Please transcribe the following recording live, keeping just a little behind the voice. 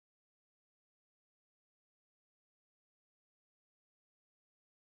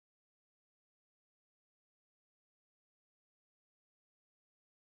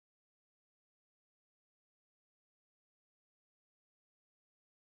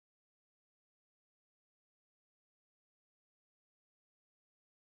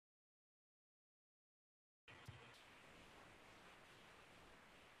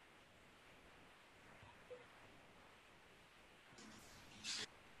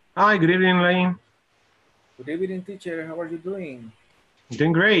Hi, good evening, Lane. Good evening, teacher. How are you doing?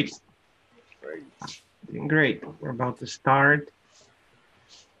 Doing great. Great. Doing great. We're about to start.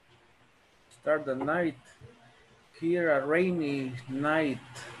 Start the night. Here, a rainy night.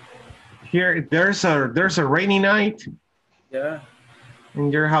 Here, there's a rainy night Yeah.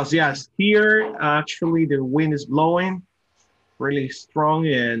 in your house. Yes, here actually the wind is blowing really strong,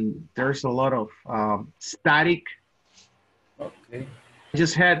 and there's a lot of static. Okay. I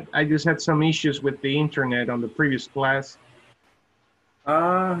just had some issues with the internet on the previous class.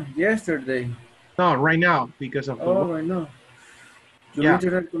 Yesterday. No, right now because of the Oh, I know. Your yeah,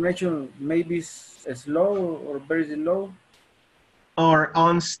 internet connection may be slow or very slow. or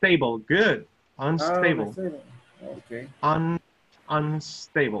unstable. Good, unstable, Unstable. Okay. un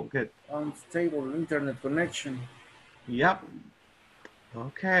unstable. Good. Unstable internet connection. Yep.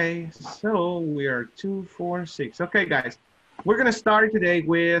 Okay, so we are 246. Okay, guys, we're gonna start today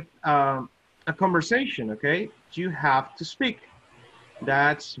with a conversation. Okay, you have to speak.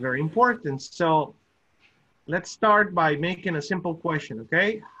 That's very important. So let's start by making a simple question.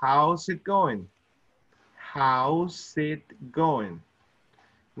 Okay, how's it going? How's it going?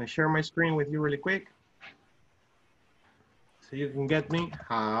 Can I share my screen with you really quick so you can get me?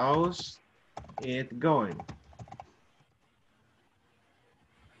 How's it going?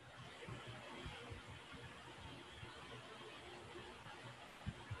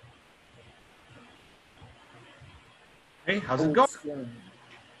 Hey, how's it Oh, going? it's going.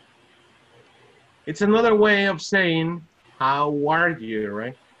 It's another way of saying how are you,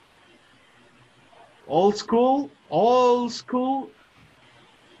 right? Old school.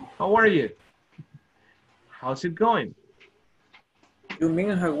 How are you? How's it going? You mean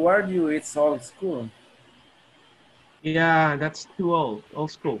how are you? It's old school. Yeah, that's too old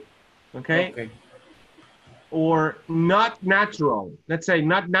school. Okay. Okay. Or not natural. Let's say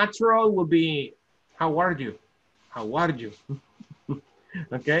not natural will be, how are you? How are you?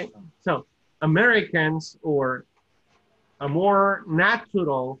 Okay. So Americans, or a more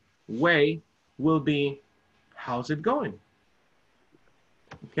natural way will be, how's it going?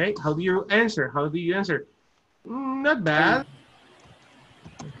 Okay. How do you answer? How do you answer? Not I'm bad.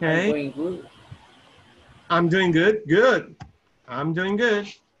 I'm Okay. going good. I'm doing good. Good. I'm doing good.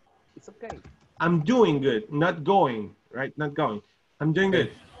 It's okay. I'm doing good. Not going, right? Not going. I'm doing Okay.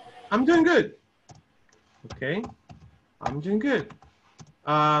 good. I'm doing good. Okay. I'm doing good.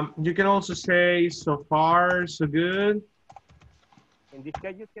 You can also say so far, so good. In this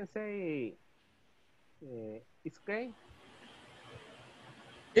case, you can say it's okay.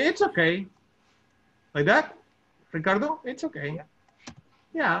 It's okay. Like that, Ricardo, it's okay. Yeah.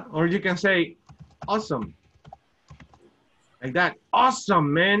 Yeah. Or you can say awesome. Like that.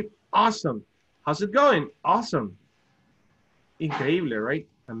 Awesome, man. Awesome. How's it going? Awesome. Increíble, right?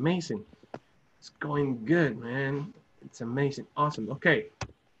 Amazing. It's going good, man. It's amazing. Awesome. Okay.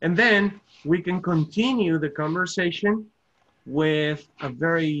 And then we can continue the conversation with a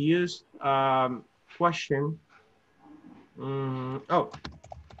very used question. Oh,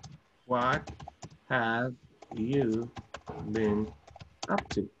 what have you been up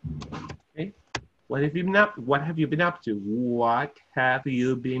to? Okay. What have you been up? What have you been up to? What have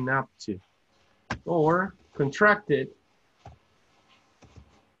you been up to? Or contracted.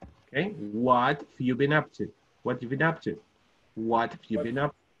 Okay. What have you been up to? What have you been up to? What have you What been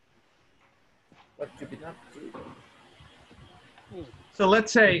up? what you been up to? So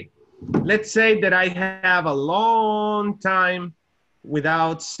let's say that I have a long time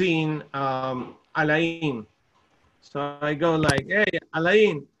without seeing Alain. So I go like, hey,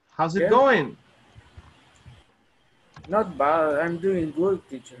 Alain, how's it Yeah. going? Not bad. I'm doing good,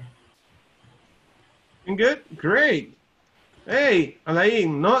 teacher. Doing good? Great. Hey,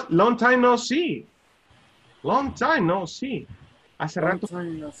 Alain, no, long time no see. Long time no see. Hace Long rato.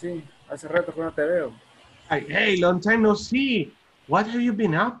 time no see. Hace rato que no te veo. Like, hey, long time no see. What have you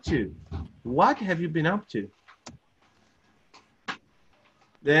been up to? What have you been up to?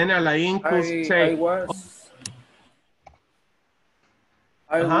 Then Alain could I I say, was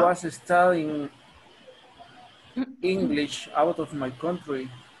I uh-huh. was studying English out of my country.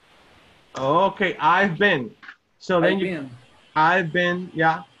 Okay, I've been. So then I've you, been. I've been,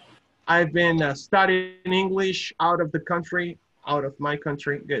 yeah, I've been studying English out of the country, out of my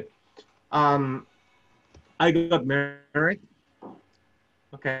country. Good. Um, I got married.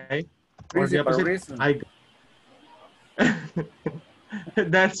 Okay. Or the opposite. Principal I reason.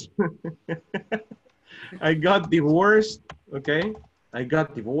 that's I got divorced. Okay. I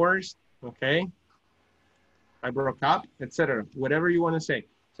got divorced. Okay. I broke up, etc. Whatever you want to say.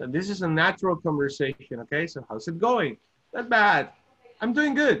 So this is a natural conversation. Okay. So how's it going? Not bad. I'm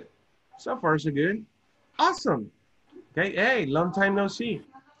doing good. So far, so good. Awesome. Okay. Hey, long time no see.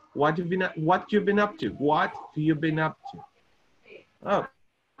 What you've been up to? What have you been up to? Oh,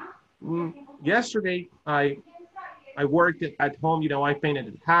 yesterday I worked at home. You know, I painted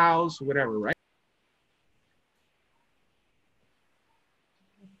the house, whatever, right?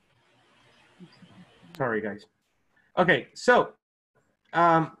 Sorry, guys. Okay, so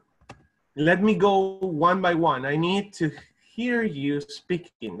let me go one by one. I need to hear you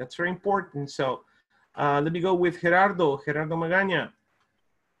speaking. That's very important. So let me go with Gerardo Magaña.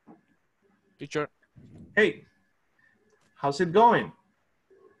 Teacher, Hey, how's it going?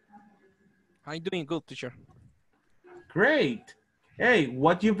 I'm doing good, teacher. Great. Hey,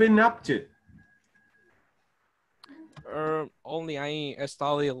 what you been up to? Only I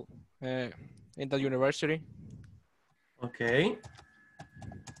studied in the university. Okay.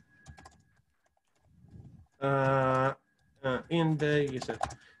 In the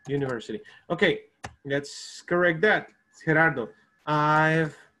university. Okay, let's correct that. Gerardo,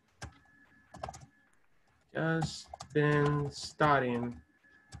 I've just been studying,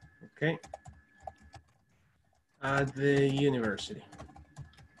 okay, at the university.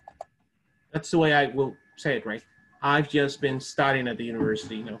 That's the way I will say it, right? I've just been studying at the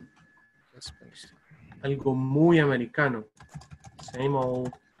university, you know. Algo muy americano. Same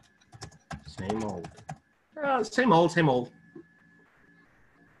old, same old. Same old, same old.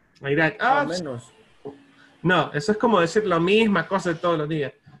 Like that. Al menos. No, eso es como decir la misma cosa todos los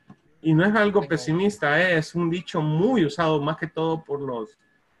días. Y no es algo pesimista, es un dicho muy usado más que todo por los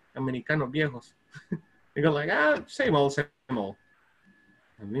americanos viejos. They go like, same old, same old.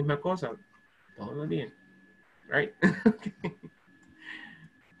 La misma cosa todos los días. Right?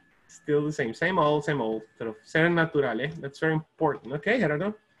 Still the same old, pero ser natural, eh? That's very important. Okay,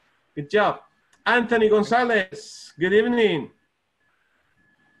 Gerardo. Good job. Anthony Gonzalez, good evening.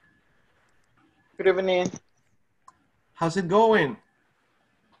 Good evening. How's it going?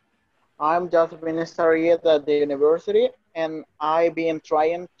 I'm just been studying at the university and I've been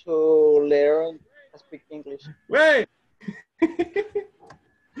trying to learn to speak English. Wait!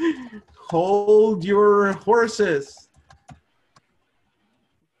 Hold your horses.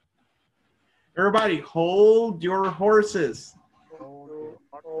 Everybody, hold your horses. Hold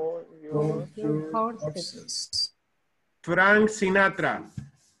your Horses. Frank Sinatra,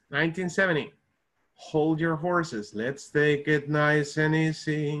 1970. Hold your horses. Let's take it nice and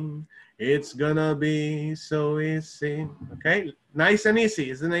easy. It's gonna be so easy. Okay, nice and easy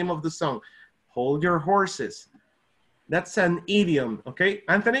is the name of the song. Hold your horses. That's an idiom. Okay,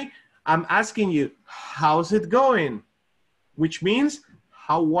 Anthony, I'm asking you, how's it going? Which means,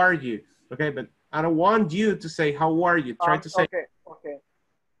 how are you? Okay, but I don't want you to say, how are you? Try to say. Okay.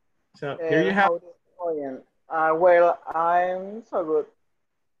 So here you have. Well, I'm so good.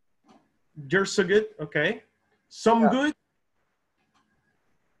 You're so good. Okay. Some good.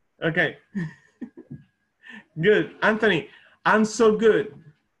 Okay. Good. Anthony, I'm so good.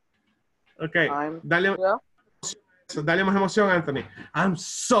 Okay. Dale más emoción, Anthony. I'm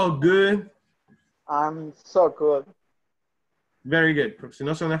so good. I'm so good. Very good. Porque si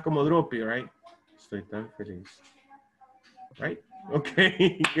no suenas como Droopy, right? Estoy tan feliz. Right?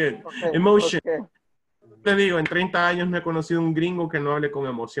 Okay, good. Okay, Emotion. okay. Te digo, en 30 años no he conocido un gringo que no hable con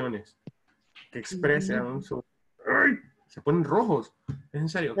emociones. Que exprese aún su... ¡Ay! Se ponen rojos. Es en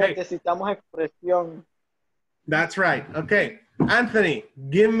serio. Okay. Necesitamos expresión. That's right. Okay. Anthony,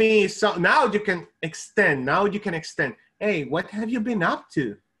 give me some. Now you can extend. Hey, what have you been up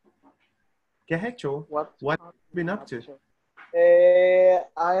to? ¿Qué has hecho? What have you been up to?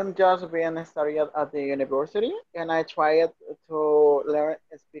 I am just being studying at the university and I tried to learning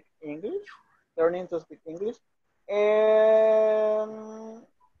to speak English. And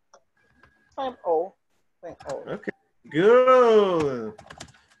same old. Okay, good.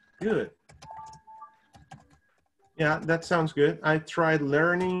 Yeah, that sounds good. I tried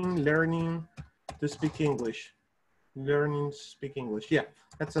learning to speak English. Yeah,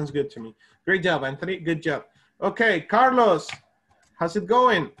 that sounds good to me. Great job, Anthony. Good job. Okay, Carlos, how's it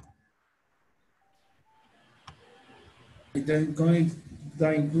going? It's going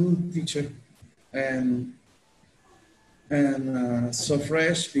good, teacher, and so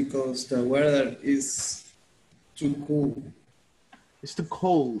fresh because the weather is too cool. It's too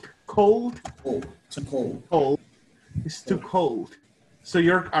cold. Cold? Cold. Too cold. Cold. It's too cold. So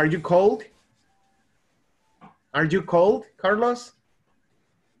are you cold? Are you cold, Carlos?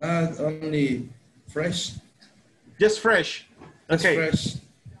 Only fresh. Just fresh. Okay. Just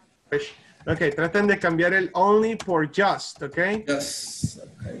fresh. Okay, traten de cambiar el only por just, okay? Yes,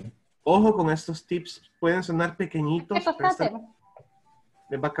 okay. Ojo con estos tips, pueden sonar pequeñitos.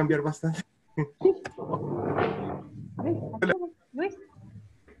 les va a cambiar bastante. Luis.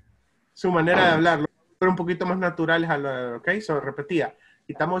 Su manera de hablarlo, pero un poquito más naturales a lo, ok, so repetía.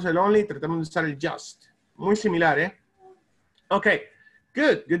 Quitamos el only y tratamos de usar el just. Muy similar, ¿eh? Ok,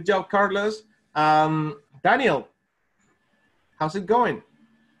 good job, Carlos. Daniel, how's it going?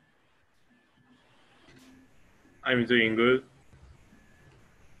 I'm doing good.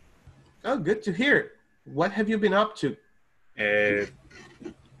 Oh, good to hear. What have you been up to?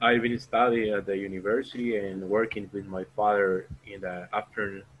 I've been studying at the university and working with my father in the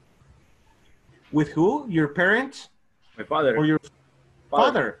afternoon. With who? Your parents? My father. Or your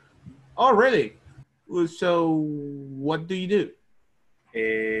father? Oh, really? So, what do you do?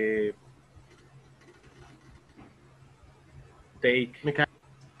 Take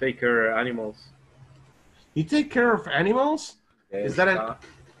care of animals. You take care of animals? Yes, Is that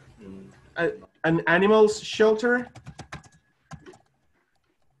an animals shelter?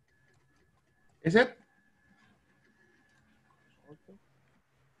 Is it?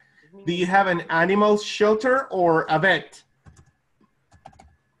 Do you have an animal shelter or a vet?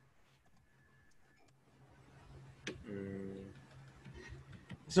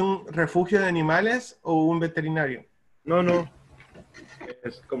 ¿Es un refugio de animales o un veterinario? No.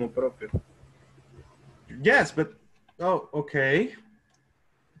 Es como propio. Yes, but, oh, okay.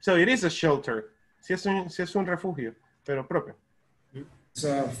 So it is a shelter. Si es un refugio, pero propio.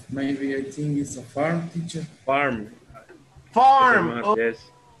 So maybe I think it's a farm, teacher. Farm. Oh,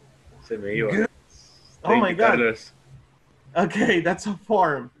 Yes. Se me iba. good. Oh my God. Carlos. Okay, that's a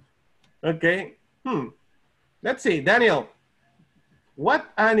farm. Okay. Let's see, Daniel.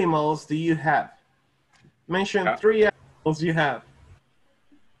 What animals do you have? Mention 3 animals you have.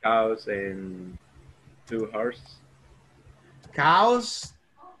 Cows and 2 horses. Cows.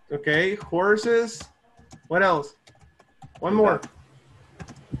 Okay, horses. What else? One more.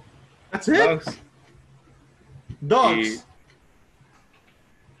 That's it? Dogs.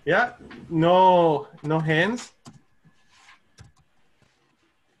 Yeah. No hens.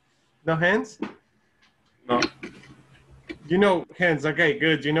 No hens? No. You know hens. Okay,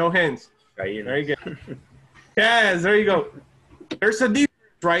 good. You know hens. Gallinas. Very good. Yes, there you go. There's a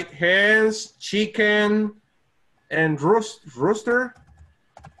difference, right? Hens, chicken, and rooster.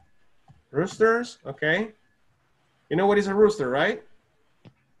 Roosters, okay. You know what is a rooster, right?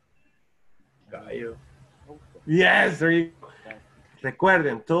 Gallo. Yes, there you go.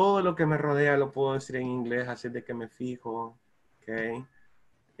 Recuerden, todo lo que me rodea lo puedo decir en inglés, así de que me fijo, okay,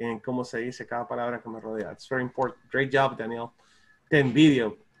 en cómo se dice cada palabra que me rodea. It's very important. Great job, Daniel. Te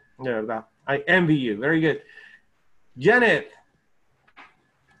envidio, de verdad. I envy you. Very good. Janet.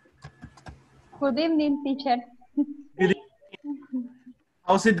 Good evening, teacher. Good evening.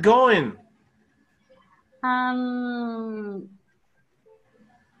 How's it going? I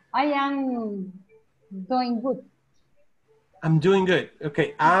am doing good. I'm doing good.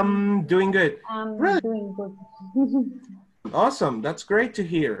 Okay, I'm doing good. Really? Doing good. Awesome. That's great to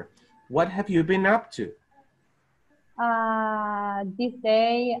hear. What have you been up to? This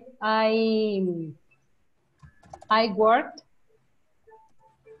day I worked.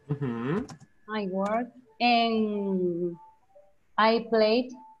 I worked and I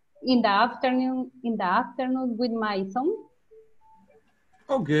played in the afternoon with my son.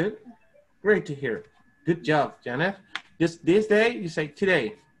 Oh, good. Great to hear. Good job, Janet. Just this day, you say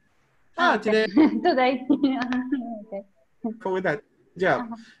today. Ah, okay. today. Today. Okay. Go with that. Yeah.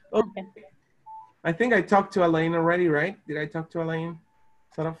 Okay. I think I talked to Elaine already, right? Did I talk to Elaine?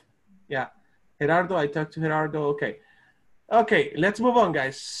 Sort of. Yeah. Gerardo, I talked to Gerardo. Okay. Okay, let's move on,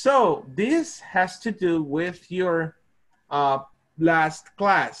 guys. So this has to do with your last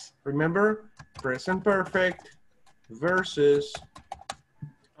class. Remember, present perfect versus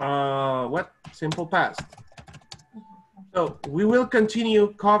what? Simple past. So we will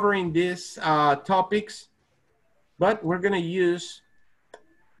continue covering these topics, but we're going to use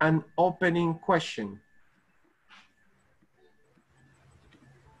an opening question.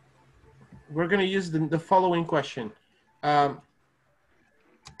 We're going to use the following question. Have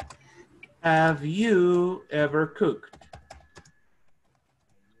you ever cooked?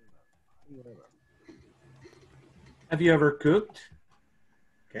 Have you ever cooked?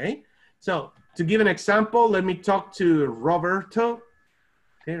 Okay, so to give an example, let me talk to Roberto.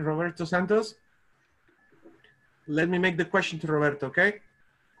 Okay, Roberto Santos. Let me make the question to Roberto, okay?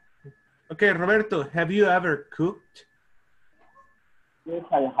 Okay, Roberto, have you ever cooked? Yes,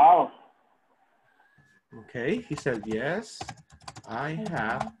 I have. Okay, he said yes, I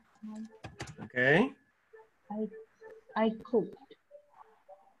have. Okay. I cooked.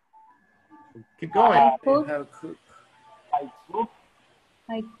 Keep going. I cooked. I cook.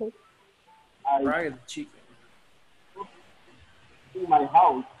 I cook. Fried chicken. In my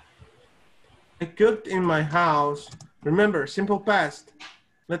house. I cooked in my house. Remember, simple past.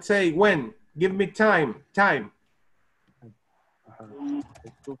 Let's say when. Give me time. Time. I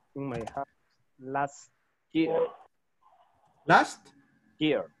cooked in my house last year. Last?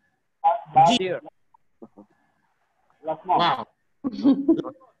 Year. Last Year. Last month. Wow.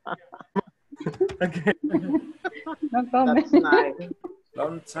 Okay. No comment. That's nice.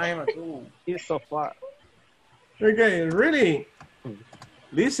 Long time ago. Year so far. Okay, really.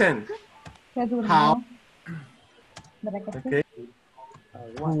 Listen. Se durmió. How? ¿Verdad que sí? Okay.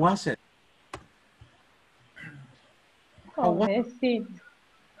 Who was it? How was it? Pobrecito.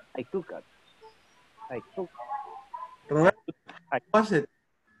 I cook it. I cook. Roberto, how was it?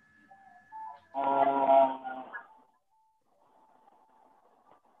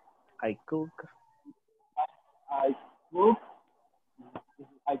 I cook. I cook.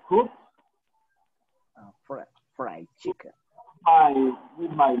 I cook. Fried chicken.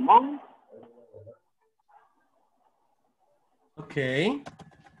 With my mom. Okay.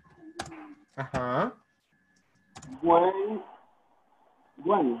 Uh-huh. When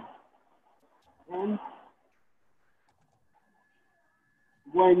and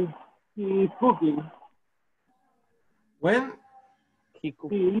when he cooking. When? He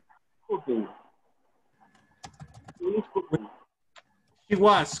cooking. He is cooking. She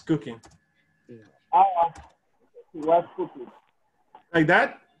was cooking. He was cooking. Like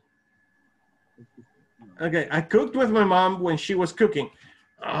that? Okay, I cooked with my mom when she was cooking.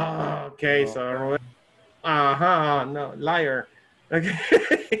 Okay, so no, liar. Okay.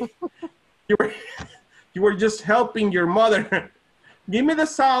 you were just helping your mother. Give me the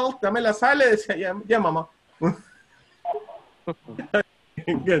salt, dame la sal. Yeah, mama.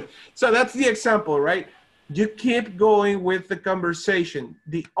 Good. So that's the example, right? You keep going with the conversation.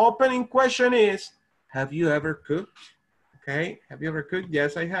 The opening question is, have you ever cooked? Okay, have you ever cooked?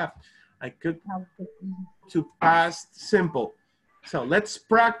 Yes, I have. I cooked to past simple. So let's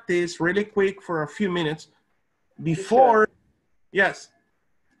practice really quick for a few minutes before, yes.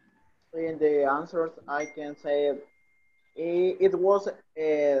 In the answers, I can say it was,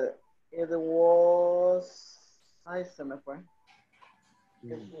 ay, se me fue.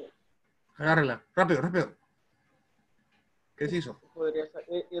 Agárrala, rápido, rápido. ¿Qué se hizo?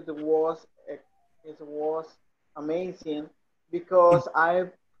 It was amazing because I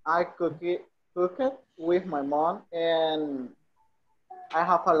cook it with my mom, and I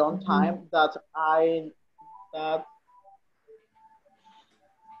have a long time that I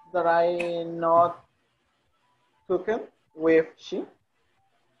not cooking with she.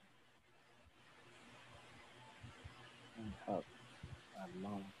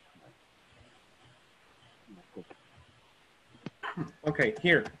 Okay,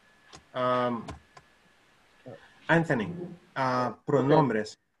 here. Anthony,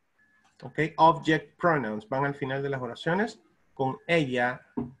 pronombres. Okay, object pronouns van al final de las oraciones con ella,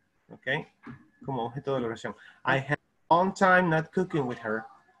 okay, como objeto de la oración. I had a long time not cooking with her.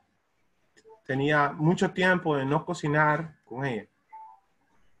 Tenía mucho tiempo de no cocinar con ella.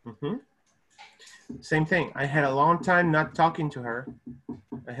 Same thing. I had a long time not talking to her.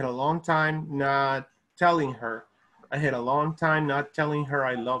 I had a long time not telling her. I had a long time not telling her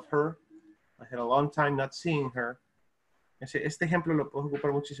I love her. I had a long time not seeing her. Este ejemplo lo puedo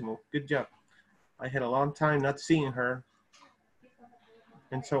ocupar muchísimo. Good job. I had a long time not seeing her.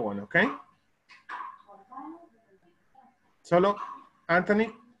 And so on, okay? Solo,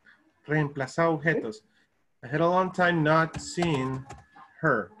 Anthony, reemplazar objetos. I had a long time not seeing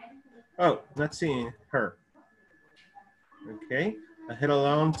her. Oh, not seeing her. Okay. I had a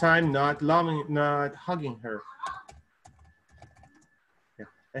long time not hugging her. Yeah.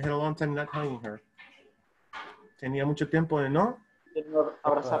 I had a long time not hugging her. Tenía mucho tiempo de no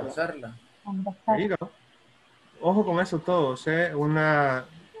Abrazarla. There you go. Ojo con eso todos, ¿eh? Una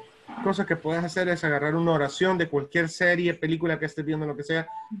cosa que puedes hacer es agarrar una oración de cualquier serie, película que estés viendo, lo que sea,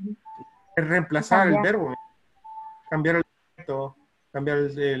 es reemplazar el verbo, cambiar el objeto, cambiar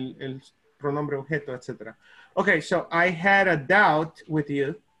el pronombre objeto, etc. Okay, so I had a doubt with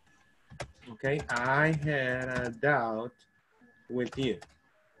you. Okay, I had a doubt with you.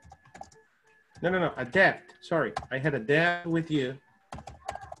 No, a debt. Sorry, I had a debt with you.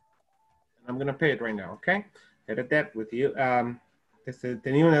 I'm going to pay it right now, okay? I had a debt with you.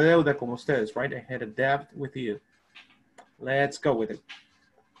 Tenía una deuda con ustedes, right? I had a debt with you. Let's go with it.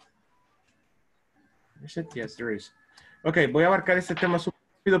 Is it? Yes, there is. Okay, voy a abarcar este tema súper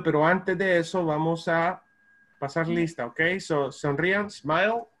rápido, pero antes de eso vamos a pasar lista, okay? So, sonrían,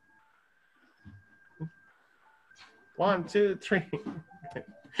 smile. 1, 2, 3.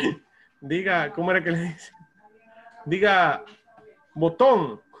 Diga, ¿cómo era que le dice? Diga,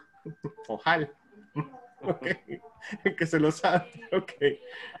 botón. Ojalá. Ok. Que se lo sabe. Ok.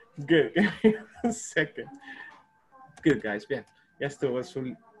 Good. Give me 1 second. Good, guys. Bien. Ya estuvo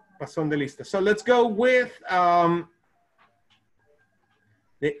su pasón de lista. So let's go with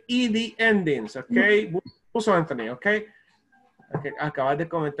the ED endings. Ok. Puso Anthony. Ok. Okay. Acabas de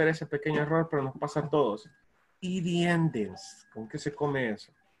cometer ese pequeño error, pero nos pasa a todos. ED endings. ¿Con qué se come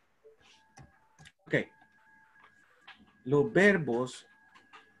eso? Ok. Los verbos,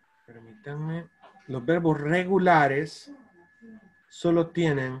 permítanme, los verbos regulares solo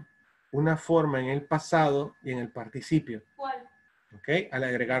tienen una forma en el pasado y en el participio. ¿Cuál? Ok, al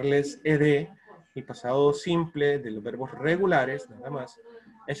agregarles ed, el pasado simple de los verbos regulares, nada más,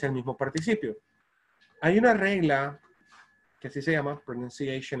 es el mismo participio. Hay una regla que así se llama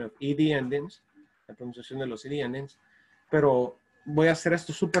pronunciation of ed endings, la pronunciación de los ed endings, pero voy a hacer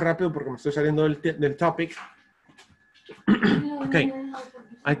esto súper rápido porque me estoy saliendo del topic. Ok,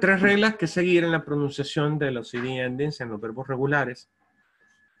 hay 3 reglas que seguir en la pronunciación de los ed endings en los verbos regulares,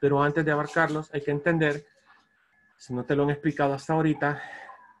 pero antes de abarcarlos hay que entender, si no te lo han explicado hasta ahorita,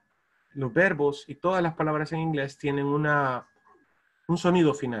 los verbos y todas las palabras en inglés tienen un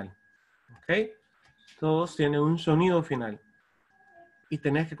sonido final. Ok, todos tienen un sonido final y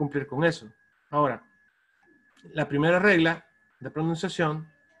tenés que cumplir con eso. Ahora, la primera regla de pronunciación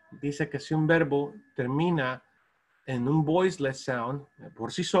dice que si un verbo termina en un voiceless sound,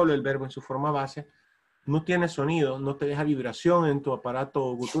 por sí solo el verbo en su forma base, no tiene sonido, no te deja vibración en tu aparato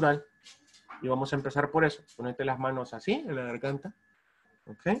gutural. Y vamos a empezar por eso. Ponete las manos así en la garganta.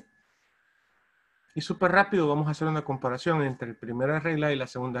 ¿Ok? Y súper rápido vamos a hacer una comparación entre la primera regla y la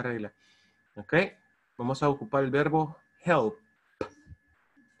segunda regla. ¿Ok? Vamos a ocupar el verbo help.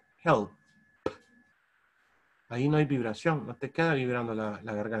 Help. Ahí no hay vibración, no te queda vibrando la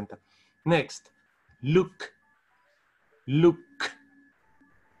garganta. Next. Look. Look.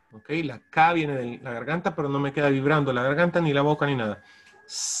 Ok, la K viene de la garganta, pero no me queda vibrando la garganta, ni la boca, ni nada.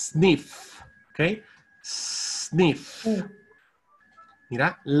 Sniff. Ok. Sniff.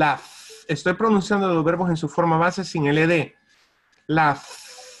 Mira, laugh. Estoy pronunciando los verbos en su forma base sin el ed. Laugh.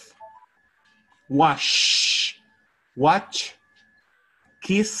 Wash. Watch.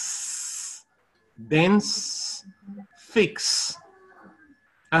 Kiss. Dance. Fix.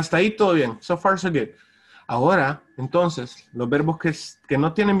 Hasta ahí todo bien. So far, so good. Ahora, entonces, los verbos que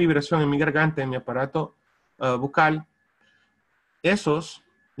no tienen vibración en mi garganta, en mi aparato bucal, esos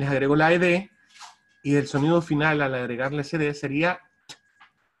les agrego la ed y el sonido final al agregarles ed sería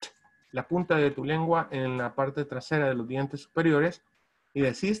la punta de tu lengua en la parte trasera de los dientes superiores y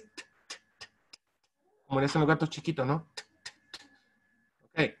decís, como le hacen los gatos chiquitos, ¿no?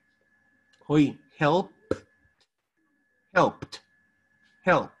 Ok. Oí, help, helped,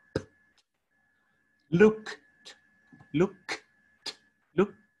 help. Look, look,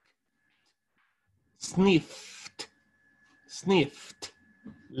 look. Sniffed, sniffed.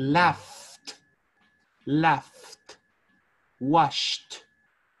 Laughed, laughed. Washed,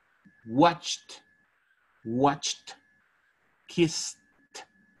 watched, watched. Kissed,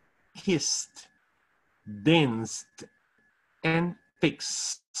 kissed. Danced, and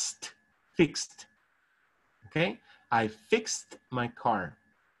fixed, fixed. Okay? I fixed my car.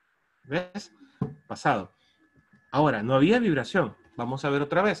 ¿Ves? Pasado. Ahora, no había vibración. Vamos a ver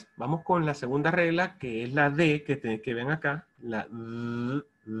otra vez. Vamos con la segunda regla, que es la D, que ven acá. La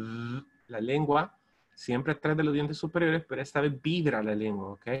lengua, siempre atrás de los dientes superiores, pero esta vez vibra la lengua,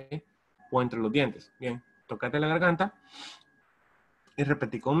 ¿ok? O entre los dientes. Bien, tócate la garganta y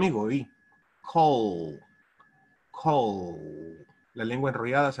repetí conmigo. Y call, call. La lengua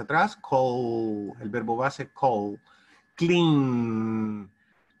enrollada hacia atrás, call. El verbo base, call. Clean,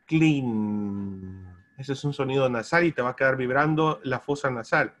 clean. Ese es un sonido nasal y te va a quedar vibrando la fosa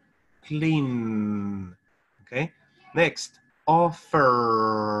nasal. Clean. ¿Ok? Next.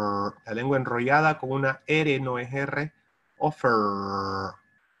 Offer. La lengua enrollada con una R, no es R. Offer.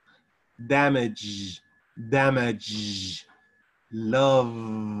 Damage. Damage.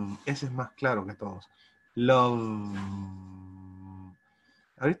 Love. Ese es más claro que todos. Love.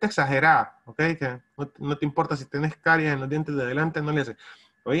 Ahorita exagerá, ¿ok? Que no te importa si tienes caries en los dientes de adelante, no le haces.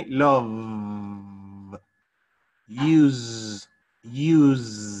 ¿Oí? Love. Use.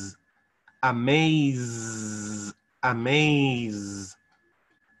 Use. Amaze. Amaze.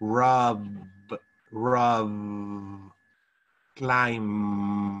 Rub. Rub.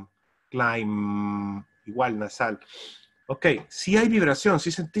 Climb. Climb. Igual nasal. Ok, sí hay vibración,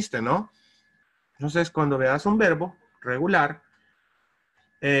 sí sentiste, ¿no? Entonces, cuando veas un verbo regular,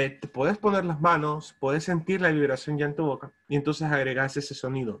 te puedes poner las manos, puedes sentir la vibración ya en tu boca y entonces agregas ese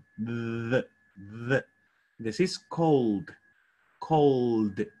sonido. Decís cold,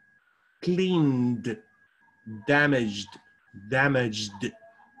 cold, cleaned, damaged, damaged,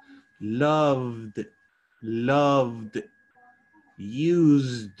 loved, loved,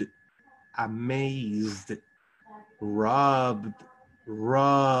 used, amazed, rubbed,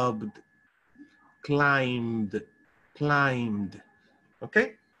 rubbed, climbed, climbed. ¿Ok?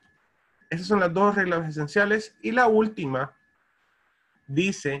 Esas son las dos reglas esenciales. Y la última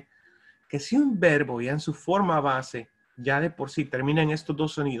dice que si un verbo ya en su forma base ya de por sí termina en estos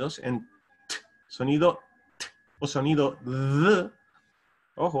dos sonidos, en t, sonido t o sonido d,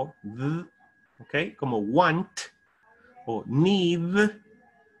 ojo, d, ¿ok? Como want o need,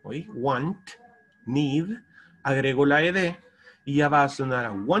 ¿oí? Want, need, agrego la ed y ya va a sonar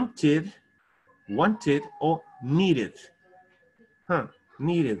a wanted, wanted o needed.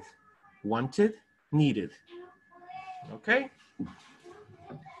 Needed, wanted, needed. ¿Ok?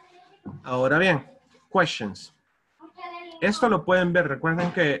 Ahora bien, questions. Esto lo pueden ver.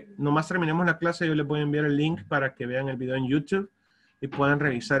 Recuerden que nomás terminemos la clase, yo les voy a enviar el link para que vean el video en YouTube y puedan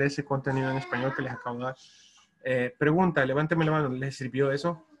revisar ese contenido en español que les acabo de dar. Pregunta, levánteme la mano. ¿Les sirvió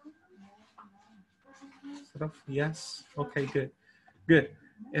eso? Yes. Ok, good. Good.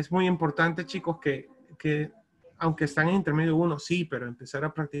 Es muy importante, chicos, que aunque están en intermedio uno, sí, pero empezar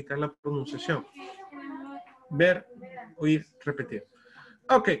a practicar la pronunciación. Ver, oír, repetir.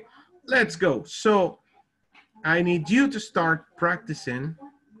 Okay, let's go. So, I need you to start practicing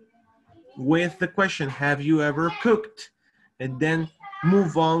with the question, have you ever cooked? And then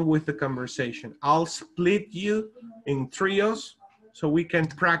move on with the conversation. I'll split you in trios so we can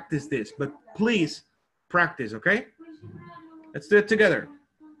practice this, but please practice, okay? Let's do it together.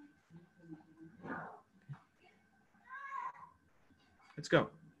 Let's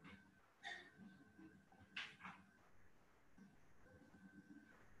go.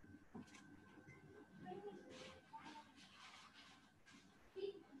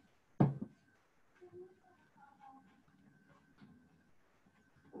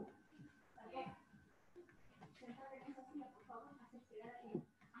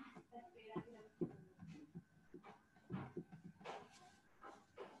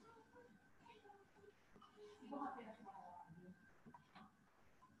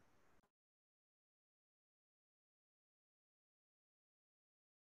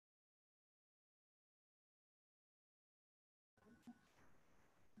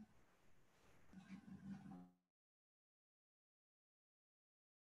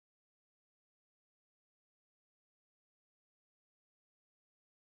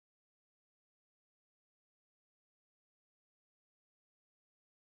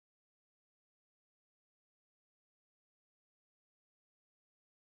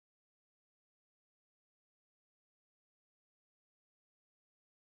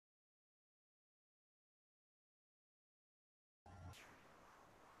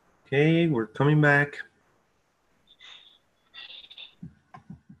 Okay, we're coming back.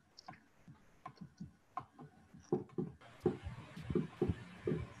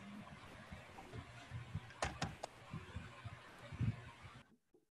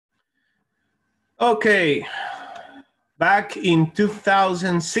 Okay, back in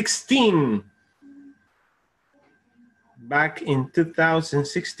 2016. Back in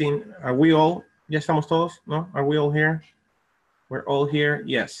 2016, are we all? ¿Ya estamos todos? No? Are we all here? We're all here?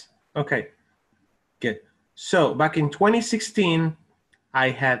 Yes. Okay, good. So back in 2016, I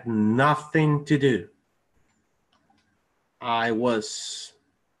had nothing to do. I was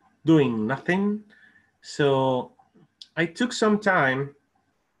doing nothing. So I took some time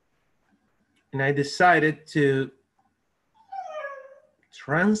and I decided to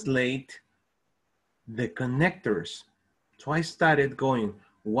translate the connectors. So I started going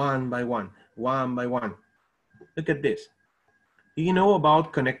one by one, one by one. Look at this. Do you know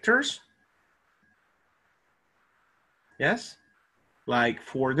about connectors? Yes? Like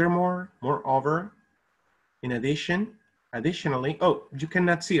furthermore, moreover, in addition, additionally. Oh, you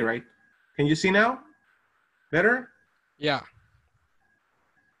cannot see, right? Can you see now? Better? Yeah.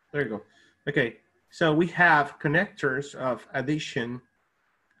 There you go. Okay, so we have connectors of addition,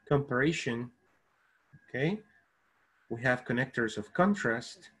 comparison, okay? We have connectors of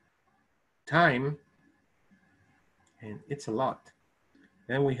contrast, time, and it's a lot.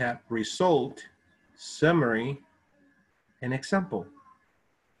 Then we have result, summary, and example.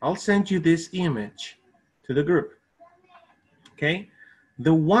 I'll send you this image to the group, okay?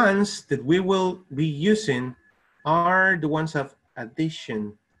 The ones that we will be using are the ones of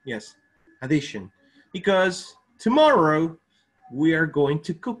addition. Yes, addition. Because tomorrow we are going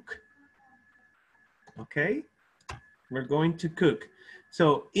to cook. Okay? We're going to cook.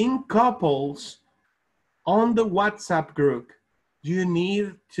 So in couples, on the WhatsApp group, you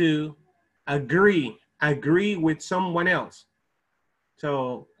need to agree with someone else.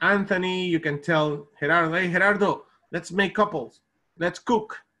 So Anthony, you can tell Gerardo, hey Gerardo, let's make couples. Let's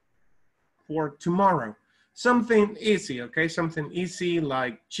cook for tomorrow. Something easy, okay? Something easy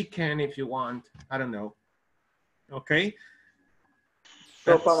like chicken if you want. I don't know. Okay?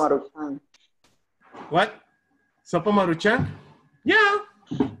 Sopa Maruchan. What? Sopa Maruchan? Yeah.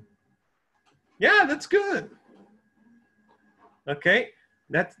 Yeah, that's good. Okay,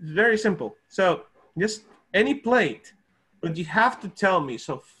 that's very simple. So just any plate, but you have to tell me.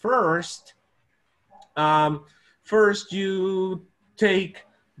 So first, first you take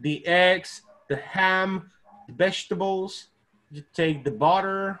the eggs, the ham, the vegetables, you take the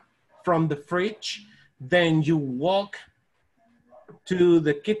butter from the fridge, then you walk to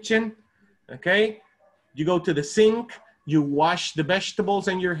the kitchen, okay? You go to the sink, you wash the vegetables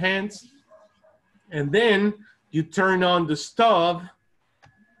in your hands, and then you turn on the stove,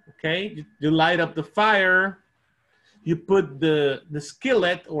 okay? You light up the fire, you put the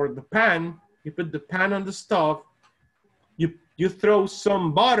skillet or the pan, you put the pan on the stove, you throw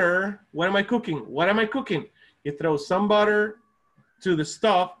some butter. What am I cooking? What am I cooking? You throw some butter to the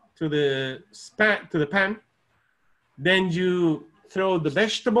stove, to the pan, then you throw the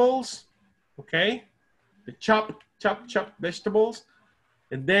vegetables, okay? The chopped vegetables,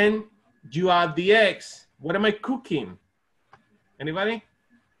 and then you add the eggs. What am I cooking? Anybody?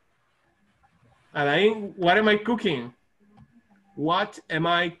 Alain, what am I cooking? What am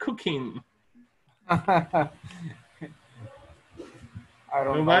I cooking? I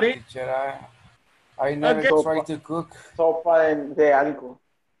don't Nobody? know, teacher. I never Okay. try to cook. Sopa de algo.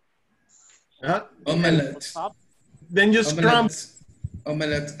 Omelette. Then you scramble.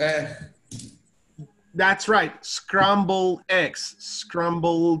 Omelette. That's right. Scrambled eggs.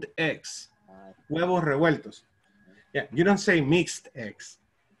 Scrambled eggs. Huevos revueltos. Yeah, you don't say mixed eggs.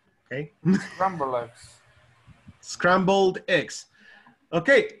 Okay? Scrambled eggs. Scrambled eggs.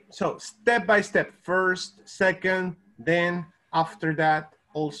 Okay, so step by step. First, second, then after that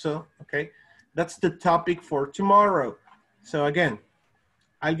also. Okay? That's the topic for tomorrow. So again,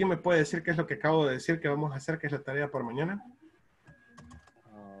 ¿alguien me puede decir qué es lo que acabo de decir que vamos a hacer, que es la tarea para mañana?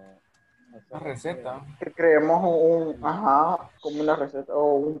 Una receta. Que creemos como una receta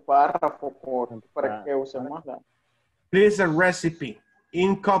o un párrafo para que usemos la. It is a recipe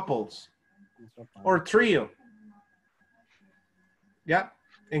in couples or trio. Yeah,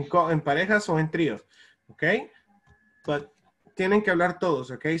 en parejas o en tríos. Okay? But tienen que hablar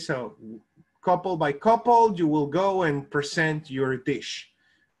todos, okay? So couple by couple, you will go and present your dish.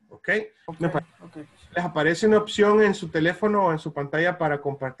 Okay? Okay. Les aparece una opción en su teléfono o en su pantalla para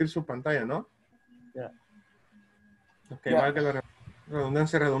compartir su pantalla, ¿no? Yeah. Okay, valga la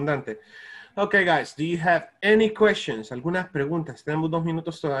redundancia redundante. Okay, guys, do you have any questions? ¿Algunas preguntas? Tenemos 2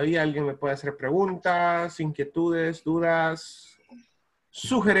 minutos todavía. ¿Alguien me puede hacer preguntas, inquietudes, dudas,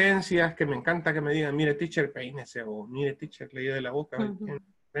 sugerencias? Que me encanta que me digan, mire, teacher, peínese, o mire, teacher, leí de la boca. No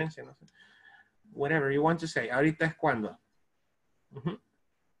sé. Whatever you want to say. Ahorita es cuando.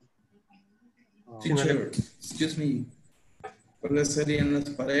 Teacher, excuse me. ¿Cuáles serían las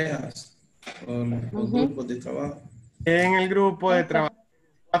parejas o los grupos de trabajo? En el grupo de trabajo,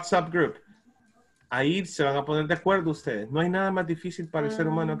 WhatsApp Group. Ahí se van a poner de acuerdo ustedes. No hay nada más difícil para el ser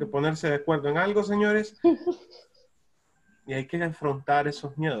humano que ponerse de acuerdo en algo, señores. Y hay que afrontar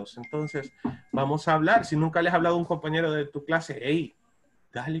esos miedos. Entonces, vamos a hablar. Si nunca les ha hablado un compañero de tu clase, hey,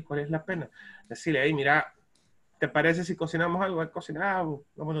 dale, ¿cuál es la pena? Decirle, hey, mira, ¿te parece si cocinamos algo? Cocinamos,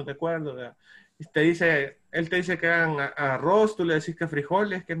 vámonos de acuerdo. Y él te dice que hagan arroz, tú le decís que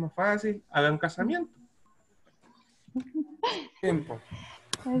frijoles, que es más fácil. Hagan casamiento. Tiempo.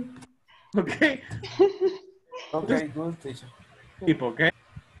 Okay. Okay, good, teacher. Tipo, okay.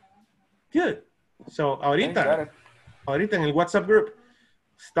 Good. So, ahorita en el WhatsApp group,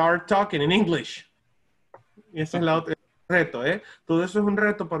 start talking in English. Y ese es el reto, ¿eh? Todo eso es un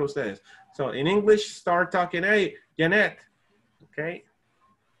reto para ustedes. So, in English, start talking, hey, Janet. Okay.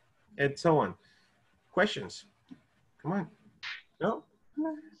 And so on. Questions? Come on. No?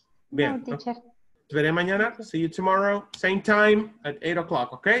 Bien. No, teacher. Veré mañana. See you tomorrow. Same time at 8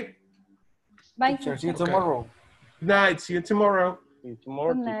 o'clock, okay? Bye. Teacher, see you tomorrow. Good night. See you tomorrow. See you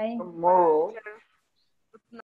tomorrow. Good night. Tomorrow.